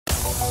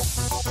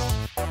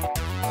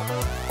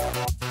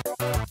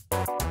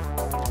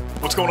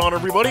What's going on,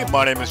 everybody?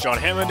 My name is John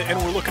Hammond, and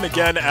we're looking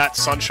again at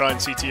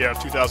SunshineCTF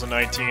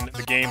 2019,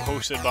 the game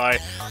hosted by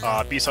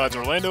B-Sides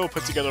Orlando,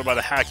 put together by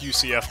the Hack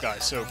UCF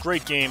guys. So,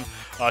 great game.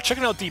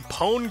 Checking out the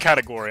Pwn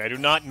category. I do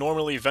not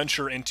normally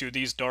venture into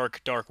these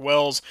dark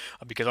wells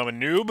because I'm a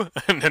noob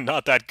and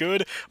not that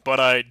good, but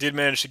I did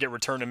manage to get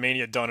Return to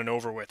Mania done and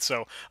over with.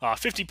 So,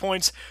 50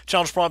 points.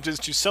 Challenge prompt is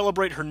to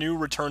celebrate her new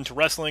return to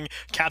wrestling.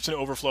 Captain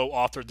Overflow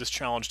authored this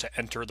challenge to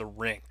enter the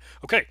ring.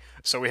 Okay,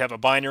 so we have a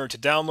binary to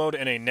download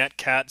and a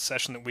netcat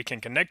session that we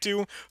can connect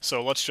to.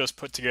 So let's just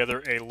put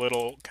together a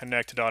little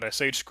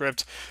connect.sh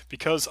script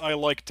because I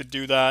like to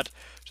do that.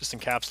 Just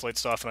encapsulate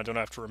stuff and I don't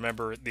have to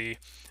remember the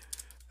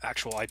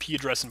actual IP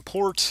address and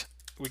port.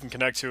 We can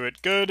connect to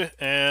it. Good.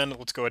 And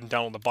let's go ahead and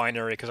download the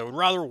binary because I would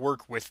rather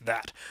work with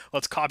that.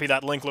 Let's copy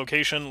that link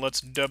location.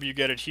 Let's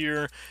wget it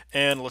here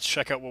and let's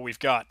check out what we've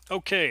got.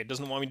 Okay, it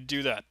doesn't want me to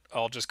do that.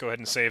 I'll just go ahead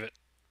and save it.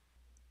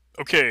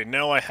 Okay,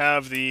 now I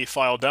have the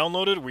file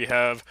downloaded. We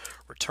have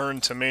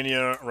Return to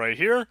Mania right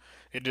here.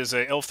 It is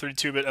a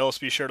ELF32-bit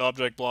LSB shared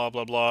object, blah,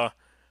 blah, blah.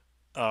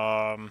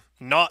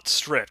 Not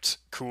stripped.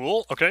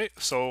 Cool. Okay,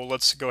 so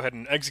let's go ahead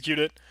and execute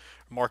it.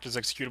 Marked as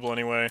executable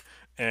anyway.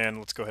 And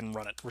let's go ahead and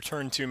run it.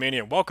 Return to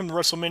Mania. Welcome to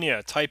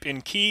WrestleMania. Type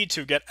in key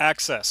to get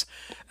access.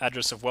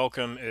 Address of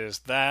welcome is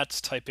that.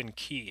 Type in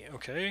key.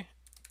 Okay.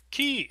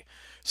 Key.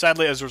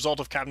 Sadly, as a result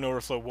of Captain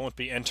Overflow, won't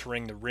be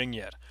entering the ring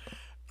yet.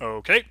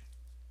 Okay.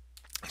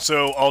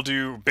 So I'll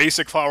do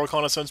basic file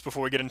reconnaissance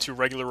before we get into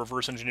regular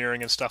reverse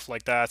engineering and stuff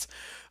like that.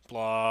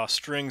 Blah,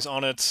 strings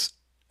on it,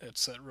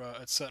 etc.,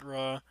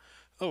 etc.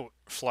 Oh,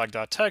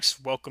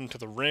 flag.text, welcome to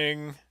the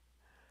ring,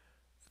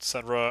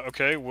 etc.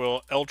 Okay,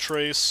 will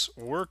ltrace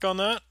work on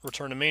that?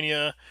 Return to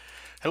Mania.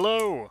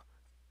 Hello.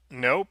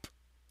 Nope.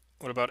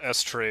 What about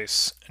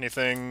strace?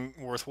 Anything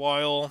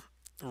worthwhile?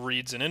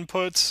 Reads and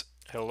inputs.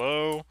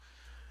 Hello.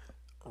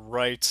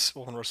 Right.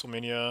 Welcome to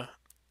WrestleMania.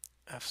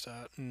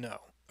 F-stat. No.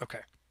 Okay.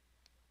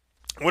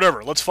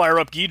 Whatever, let's fire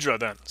up Ghidra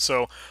then.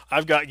 So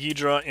I've got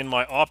Ghidra in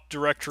my op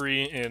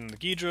directory in the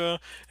Ghidra,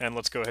 and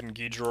let's go ahead and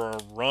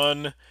Ghidra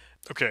run.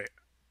 Okay,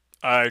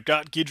 I've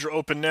got Ghidra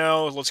open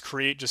now. Let's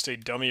create just a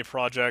dummy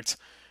project.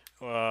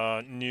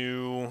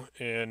 New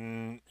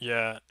in,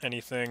 yeah,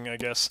 anything, I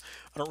guess.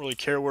 I don't really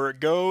care where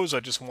it goes. I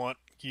just want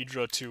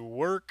Ghidra to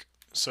work.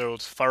 So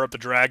let's fire up the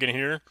dragon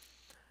here.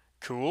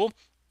 Cool.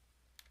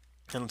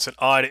 And let's hit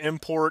I to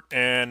import,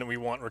 and we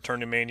want Return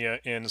to Mania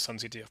in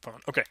SunshineCTF Pwn.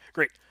 Okay,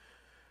 great.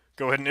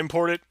 Go ahead and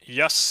import it.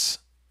 Yes.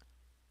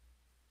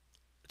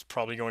 It's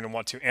probably going to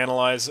want to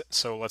analyze it,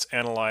 so let's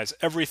analyze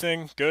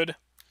everything. Good.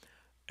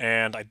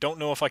 And I don't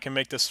know if I can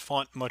make this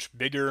font much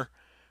bigger.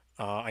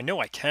 I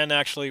know I can,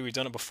 actually. We've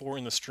done it before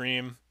in the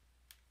stream.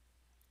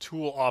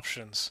 Tool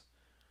options.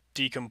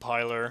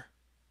 Decompiler.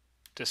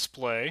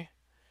 Display.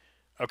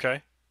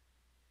 Okay.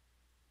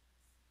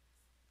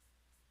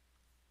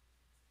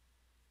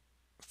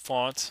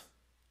 Font.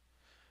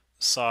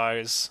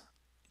 Size.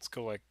 Let's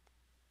go like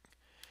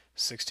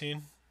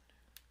 16.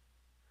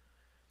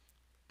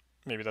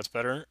 Maybe that's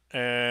better.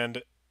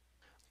 And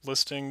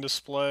listing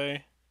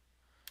display,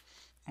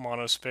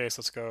 monospace,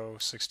 let's go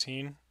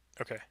 16.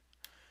 Okay.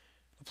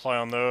 Apply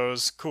on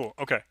those. Cool.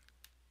 Okay.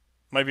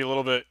 Might be a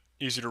little bit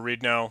easier to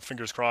read now,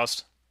 fingers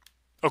crossed.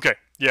 Okay,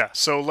 yeah,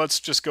 so let's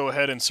just go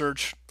ahead and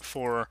search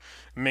for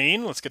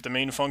main. Let's get the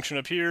main function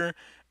up here.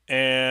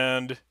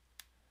 And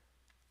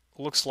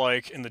looks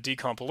like in the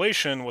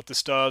decompilation, what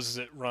this does is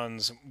it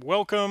runs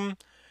welcome.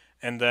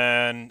 And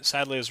then,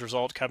 sadly, as a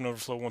result, Captain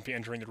Overflow won't be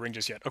entering the ring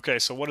just yet. Okay,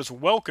 so what does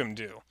welcome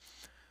do?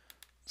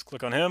 Let's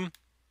click on him.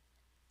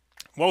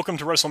 Welcome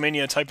to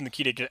WrestleMania. Type in the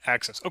key to get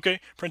access. Okay,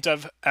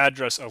 printf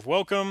address of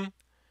welcome.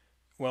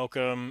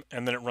 Welcome,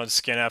 and then it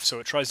runs scanf, so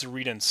it tries to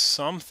read in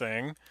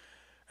something.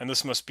 And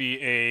this must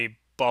be a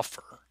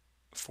buffer.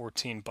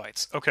 14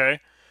 bytes. Okay,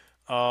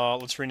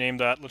 let's rename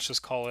that. Let's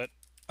just call it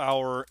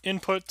our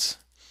input.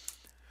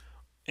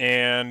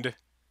 And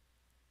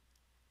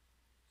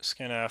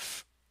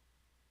scanf.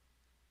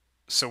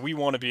 So we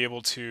want to be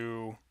able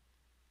to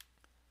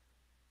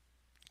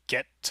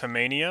get to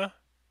Mania.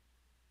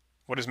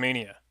 What is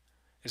Mania?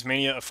 Is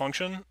Mania a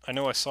function? I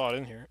know I saw it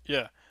in here.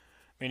 Yeah,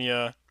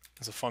 Mania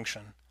is a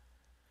function.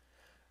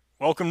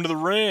 Welcome to the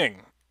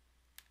ring.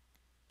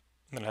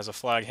 And then it has a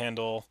flag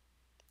handle.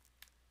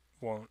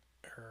 Won't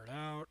error it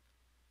out.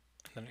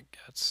 And then it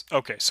gets...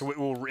 Okay, so it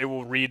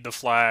will read the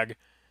flag.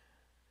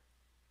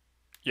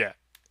 Yeah.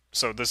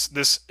 So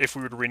this, if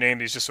we were to rename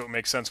these just so it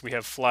makes sense, we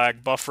have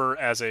flag buffer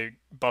as a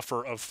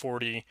buffer of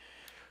 40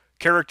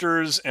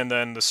 characters, and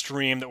then the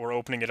stream that we're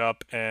opening it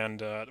up,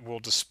 and we'll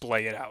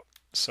display it out.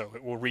 So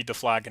it will read the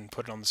flag and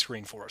put it on the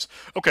screen for us.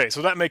 Okay,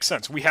 so that makes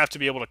sense. We have to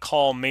be able to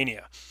call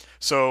Mania.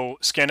 So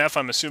scanf,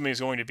 I'm assuming, is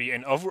going to be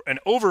an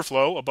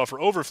overflow, a buffer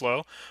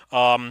overflow.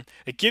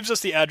 It gives us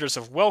the address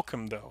of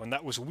welcome, though, and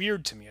that was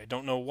weird to me. I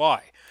don't know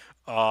why.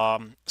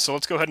 So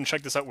let's go ahead and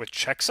check this out with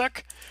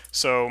checksec.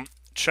 So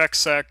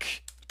checksec,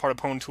 part of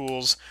Pwn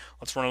tools.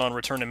 Let's run it on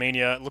Return to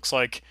Mania. It looks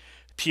like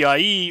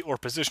PIE, or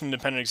position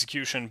independent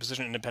execution,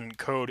 position independent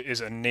code, is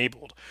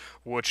enabled,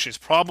 which is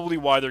probably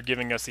why they're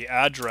giving us the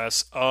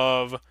address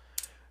of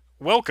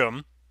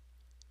welcome,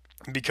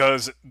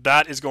 because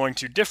that is going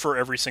to differ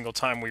every single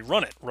time we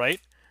run it, right?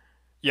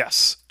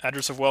 Yes,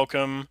 address of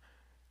welcome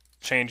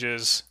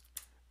changes,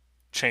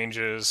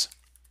 changes,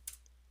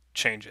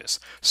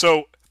 changes.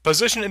 So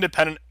position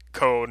independent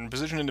code and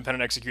position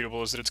independent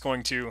executable is that it's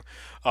going to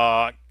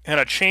kind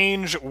of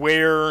change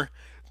where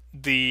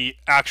the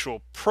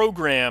actual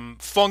program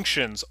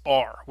functions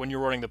are when you're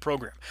running the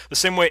program. The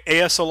same way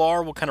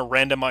ASLR will kind of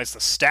randomize the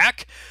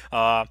stack,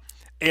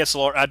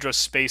 ASLR, address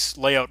space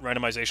layout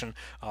randomization,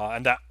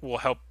 and that will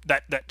help.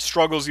 That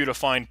struggles you to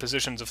find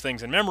positions of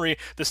things in memory.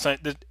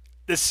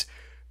 This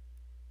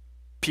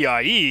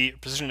PIE,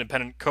 position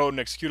independent code and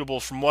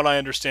executable, from what I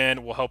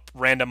understand, will help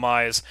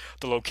randomize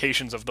the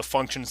locations of the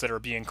functions that are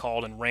being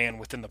called and ran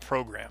within the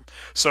program.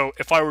 So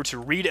if I were to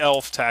read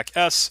elf tac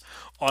s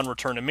on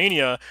return to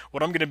Mania,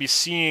 what I'm going to be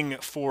seeing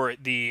for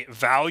the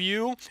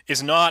value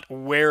is not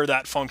where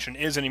that function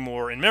is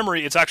anymore in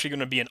memory. It's actually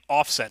going to be an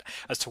offset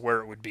as to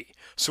where it would be.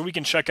 So we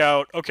can check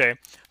out, okay,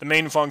 the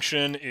main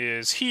function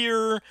is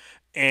here,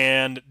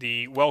 and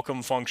the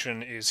welcome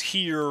function is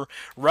here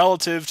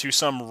relative to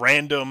some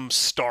random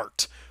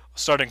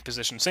starting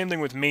position. Same thing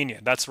with Mania.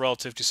 That's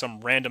relative to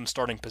some random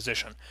starting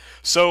position.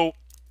 So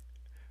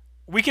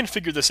we can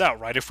figure this out,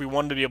 right? If we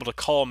wanted to be able to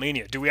call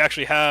Mania. Do we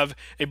actually have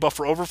a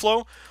buffer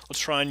overflow? Let's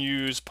try and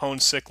use pwn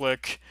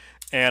cyclic.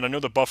 And I know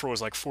the buffer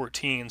was like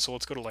 14, so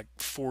let's go to like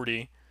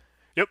 40.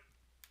 Yep.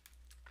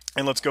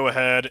 And let's go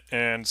ahead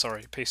and,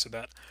 sorry, pasted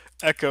that.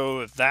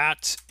 Echo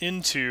that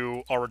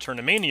into our return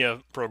to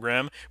Mania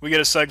program. We get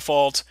a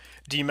segfault,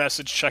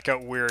 demessage, check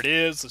out where it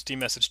is. Let's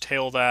demessage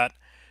tail that,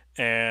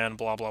 and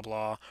blah, blah,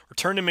 blah.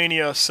 Return to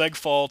Mania,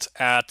 segfault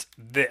at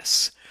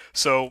this.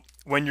 So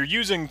when you're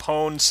using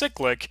pwn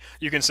cyclic,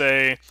 you can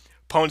say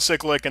pwn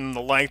cyclic and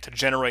the length to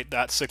generate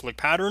that cyclic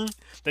pattern.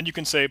 Then you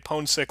can say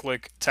pwn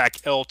cyclic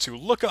tac L to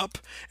lookup,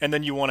 and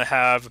then you want to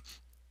have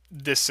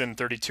this in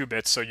 32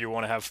 bits, so you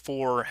want to have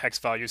 4 hex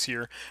values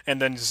here,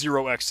 and then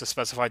 0x to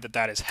specify that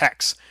that is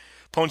hex.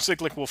 Pwn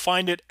cyclic will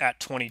find it at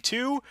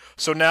 22,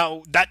 so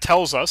now that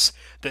tells us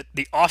that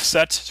the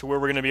offset to where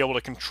we're going to be able to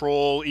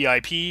control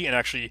EIP and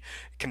actually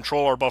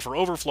control our buffer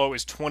overflow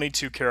is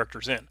 22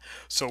 characters in.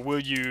 So we'll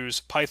use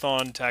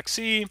Python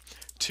tac-c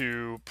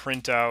to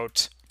print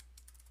out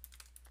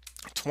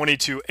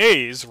 22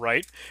 A's,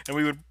 right? And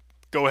we would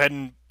go ahead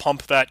and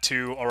pump that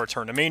to our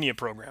return to Mania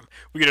program.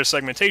 We get a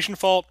segmentation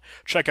fault,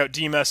 check out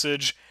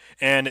dmessage,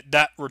 and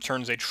that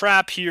returns a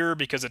trap here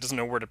because it doesn't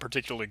know where to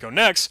particularly go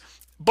next.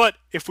 But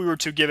if we were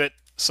to give it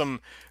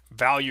some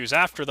values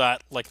after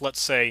that, like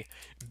let's say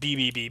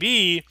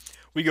BBBB,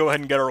 we go ahead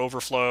and get our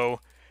overflow,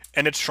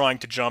 and it's trying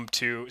to jump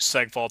to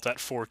segfault at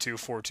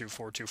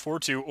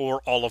 42424242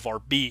 or all of our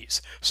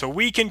B's. So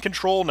we can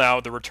control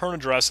now the return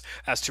address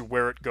as to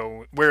where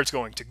it's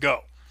going to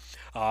go.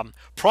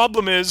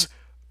 Problem is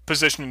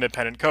position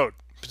independent code,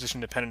 position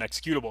independent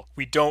executable.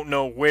 We don't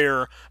know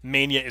where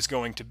Mania is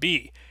going to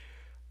be,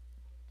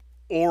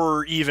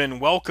 or even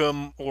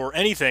welcome or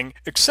anything,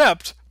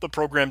 except the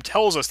program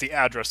tells us the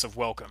address of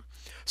welcome.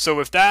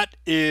 So if that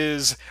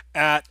is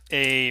at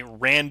a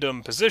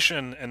random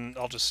position, and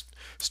I'll just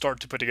start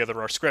to put together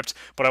our script,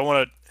 but I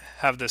want to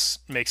have this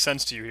make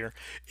sense to you here.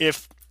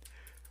 If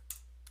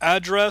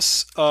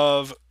address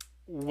of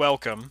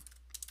welcome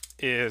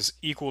is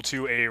equal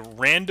to a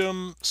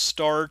random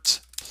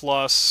start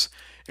plus,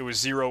 it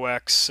was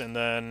 0x, and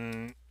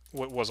then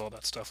what was all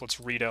that stuff? Let's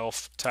read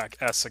elf tac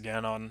s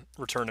again on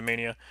return to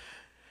Mania.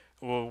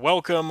 Well,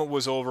 welcome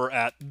was over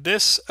at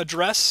this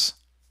address,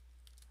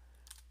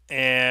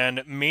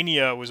 and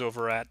Mania was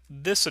over at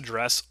this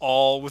address,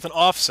 all with an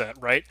offset,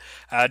 right?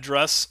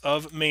 Address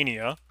of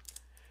Mania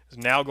is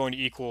now going to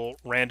equal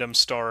random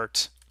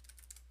start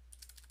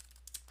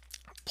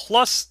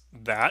plus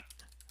that.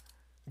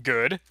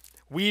 Good.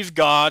 We've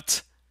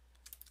got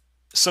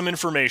some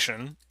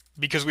information,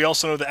 because we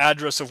also know the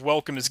address of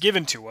welcome is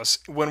given to us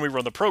when we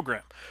run the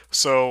program.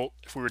 So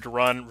if we were to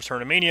run return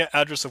to Mania,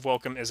 address of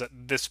welcome is at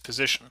this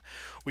position.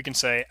 We can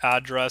say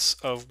address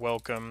of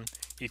welcome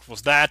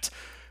equals that,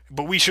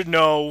 but we should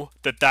know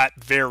that that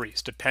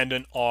varies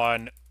dependent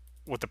on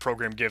what the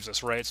program gives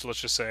us, right? So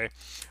let's just say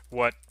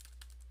what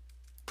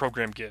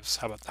program gives.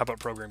 How about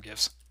program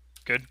gives?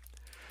 Good.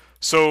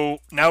 So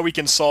now we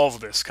can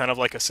solve this, kind of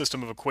like a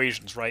system of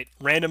equations, right?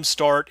 Random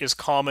start is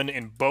common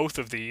in both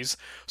of these.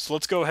 So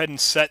let's go ahead and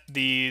set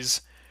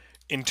these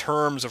in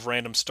terms of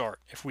random start.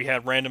 If we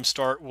had random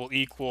start will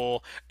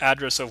equal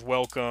address of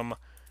welcome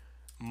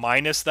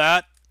minus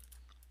that.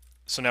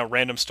 So now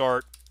random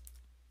start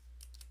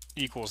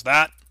equals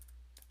that.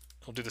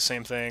 We'll do the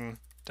same thing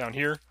down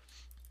here.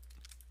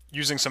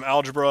 Using some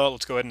algebra,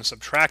 let's go ahead and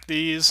subtract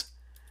these,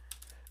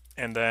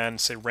 and then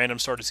say random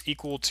start is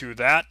equal to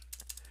that.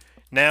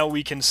 Now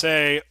we can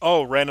say,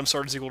 oh, random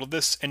start is equal to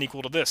this and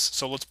equal to this.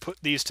 So let's put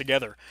these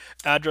together.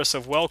 Address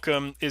of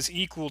welcome is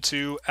equal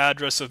to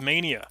address of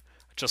Mania,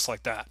 just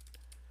like that.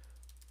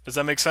 Does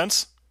that make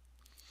sense?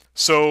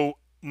 So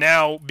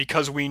now,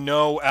 because we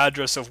know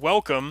address of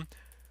welcome,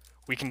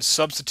 we can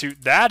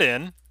substitute that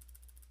in.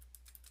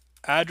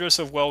 Address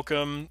of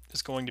welcome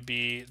is going to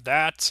be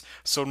that.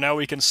 So now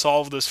we can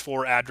solve this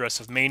for address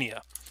of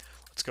mania.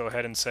 Let's go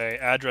ahead and say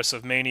address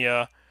of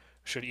mania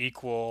should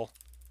equal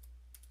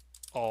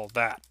all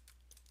that.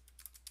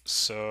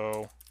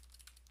 So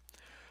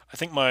I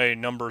think my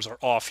numbers are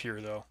off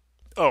here though.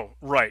 Oh,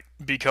 right,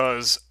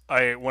 because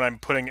when I'm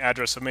putting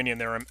address of mania in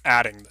there, I'm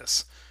adding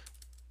this.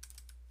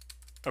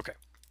 Okay,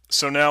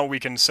 so now we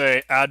can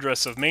say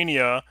address of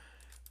mania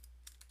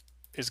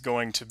is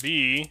going to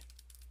be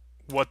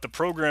what the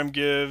program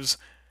gives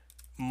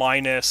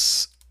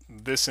minus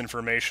this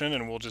information,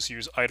 and we'll just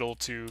use idle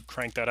to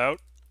crank that out.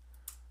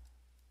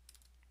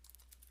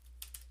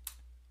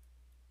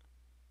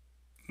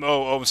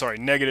 Oh, I'm sorry,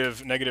 negative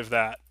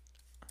that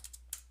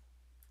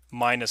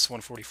minus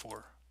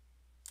 144.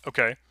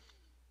 Okay,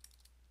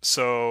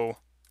 so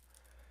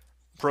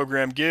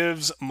program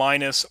gives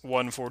minus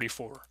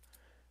 144.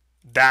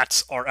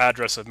 That's our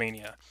address of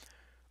mania.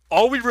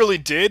 All we really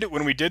did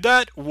when we did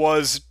that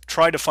was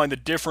try to find the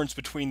difference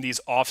between these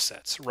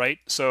offsets, right?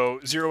 So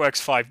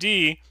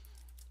 0x5d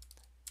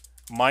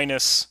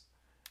minus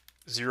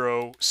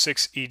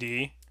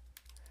 06ed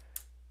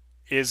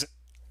is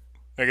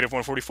negative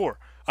 144.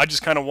 I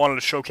just kind of wanted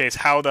to showcase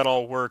how that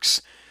all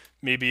works,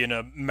 maybe in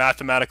a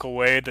mathematical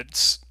way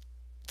that's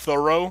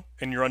thorough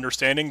in your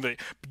understanding. That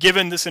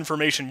given this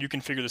information, you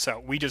can figure this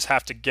out. We just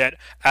have to get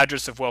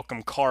address of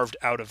welcome carved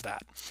out of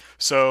that.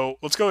 So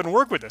let's go ahead and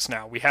work with this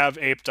now. We have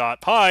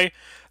ape.py,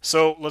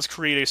 so let's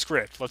create a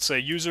script. Let's say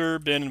user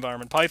bin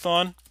environment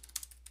python.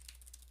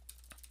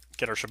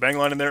 Get our shebang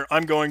line in there.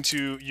 I'm going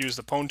to use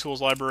the pwn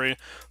tools library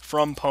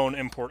from pwn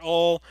import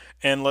all,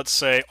 and let's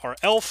say our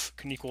elf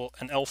can equal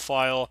an elf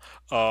file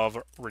of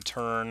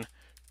return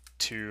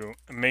to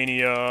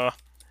mania.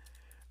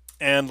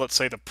 And let's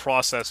say the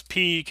process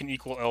p can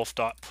equal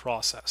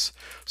elf.process.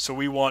 So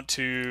we want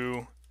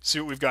to see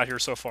what we've got here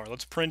so far.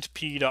 Let's print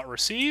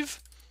p.receive.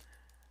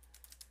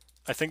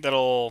 I think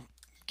that'll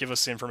give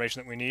us the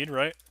information that we need,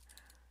 right?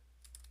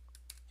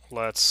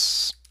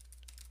 Let's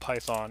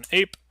python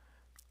ape,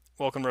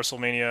 welcome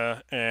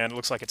WrestleMania, and it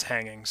looks like it's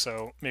hanging,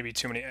 so maybe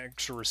too many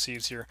extra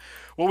receives here.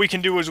 What we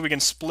can do is we can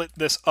split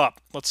this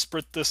up. Let's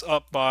split this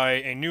up by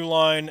a new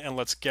line, and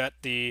let's get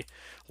the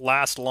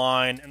last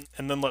line,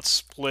 and then let's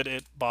split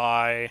it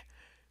by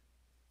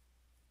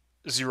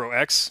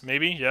 0x,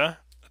 maybe, yeah?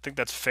 I think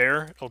that's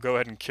fair. It'll go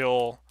ahead and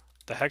kill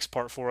the hex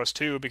part for us,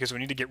 too, because we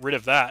need to get rid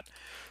of that.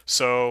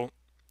 So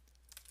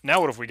now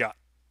what have we got?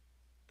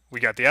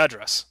 We got the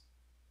address.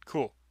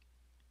 Cool.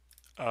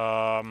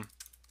 Why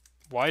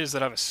does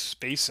that have a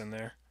space in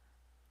there?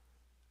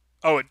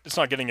 Oh, it's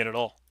not getting it at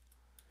all.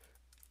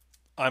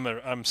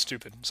 I'm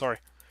stupid. Sorry.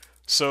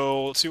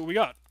 So let's see what we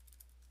got.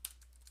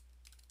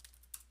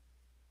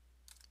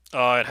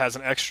 It has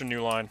an extra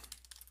new line.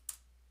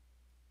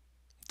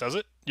 Does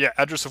it? Yeah,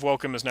 address of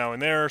welcome is now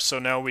in there, so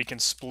now we can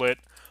split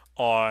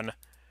on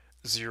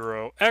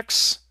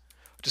 0x,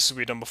 just as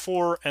we've done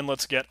before, and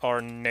let's get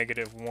our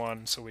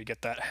 -1, so we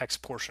get that hex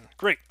portion.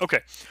 Great,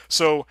 okay.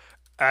 So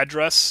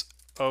address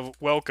of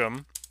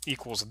welcome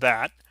equals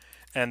that,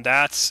 and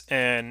that's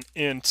an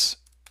int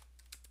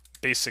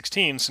base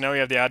 16, so now we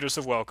have the address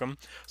of welcome,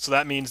 so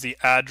that means the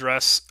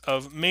address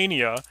of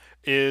mania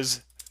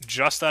is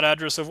just that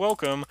address of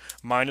welcome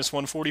minus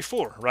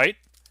 144, right?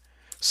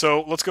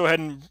 So let's go ahead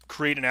and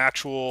create an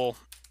actual,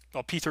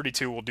 well,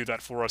 p32 will do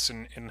that for us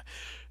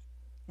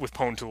with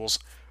pwn tools.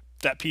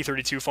 That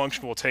p32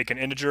 function will take an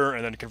integer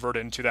and then convert it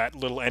into that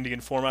little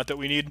endian format that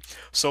we need.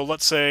 So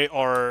let's say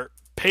our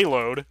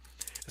payload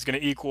is going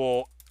to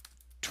equal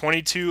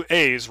 22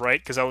 A's,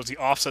 right? Because that was the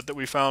offset that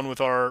we found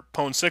with our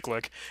pwn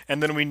cyclic,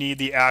 and then we need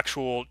the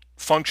actual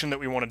function that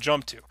we want to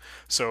jump to.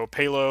 So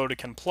payload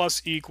can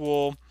plus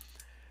equal,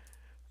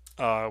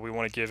 we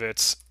want to give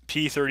it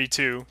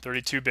p32,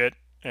 32-bit,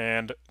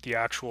 and the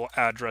actual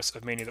address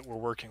of mania that we're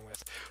working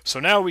with. So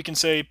now we can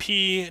say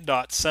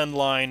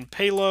p.sendLine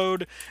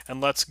payload,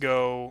 and let's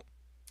go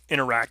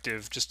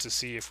interactive just to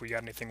see if we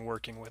got anything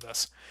working with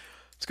us.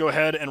 Let's go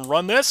ahead and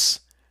run this,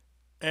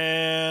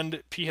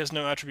 and p has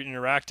no attribute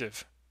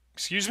interactive.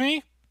 Excuse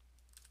me?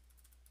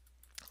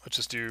 Let's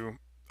just do,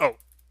 oh,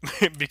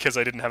 because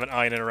I didn't have an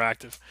I in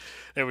interactive.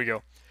 There we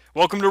go.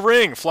 Welcome to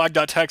Ring,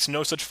 flag.txt,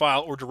 no such file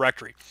or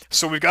directory.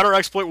 So we've got our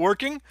exploit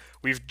working,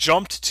 we've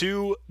jumped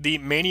to the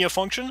mania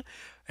function,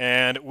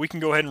 and we can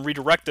go ahead and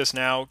redirect this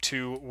now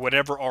to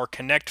whatever our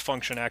connect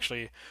function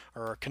actually,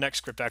 or our connect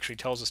script actually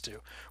tells us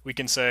to. We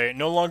can say,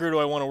 no longer do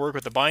I want to work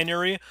with the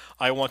binary,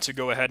 I want to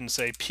go ahead and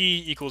say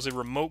p equals a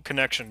remote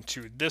connection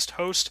to this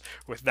host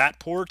with that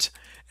port,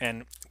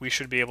 and we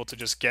should be able to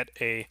just get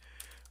the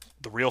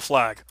real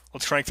flag.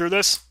 Let's crank through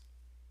this.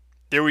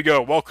 There we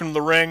go. Welcome to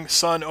the ring.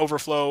 Sun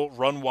overflow.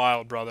 Run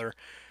wild, brother.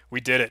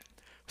 We did it.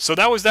 So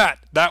that was that.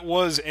 That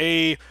was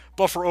a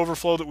buffer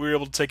overflow that we were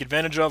able to take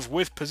advantage of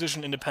with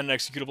position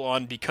independent executable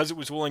on because it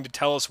was willing to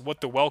tell us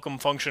what the welcome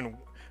function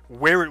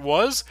where it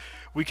was,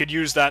 we could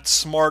use that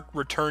smart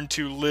return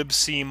to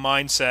libc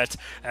mindset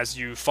as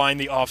you find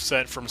the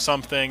offset from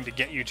something to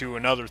get you to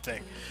another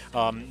thing.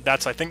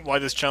 That's, I think, why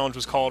this challenge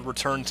was called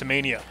Return to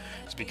Mania.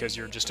 It's because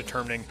you're just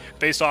determining,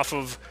 based off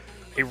of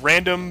a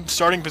random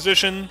starting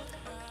position,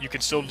 you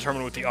can still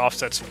determine with the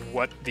offsets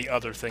what the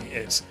other thing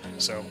is.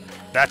 So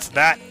that's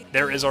that.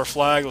 There is our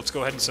flag. Let's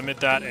go ahead and submit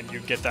that, and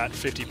you get that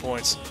 50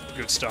 points.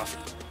 Good stuff.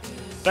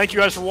 Thank you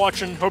guys for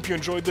watching. Hope you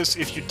enjoyed this.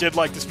 If you did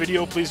like this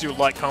video, please do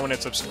like, comment,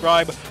 and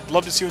subscribe.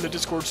 Love to see you in the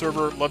Discord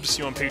server. Love to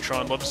see you on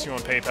Patreon. Love to see you on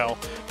PayPal.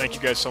 Thank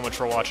you guys so much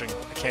for watching.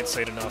 I can't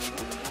say it enough.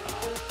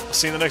 I'll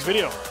see you in the next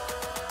video.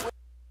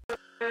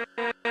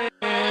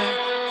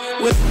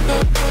 With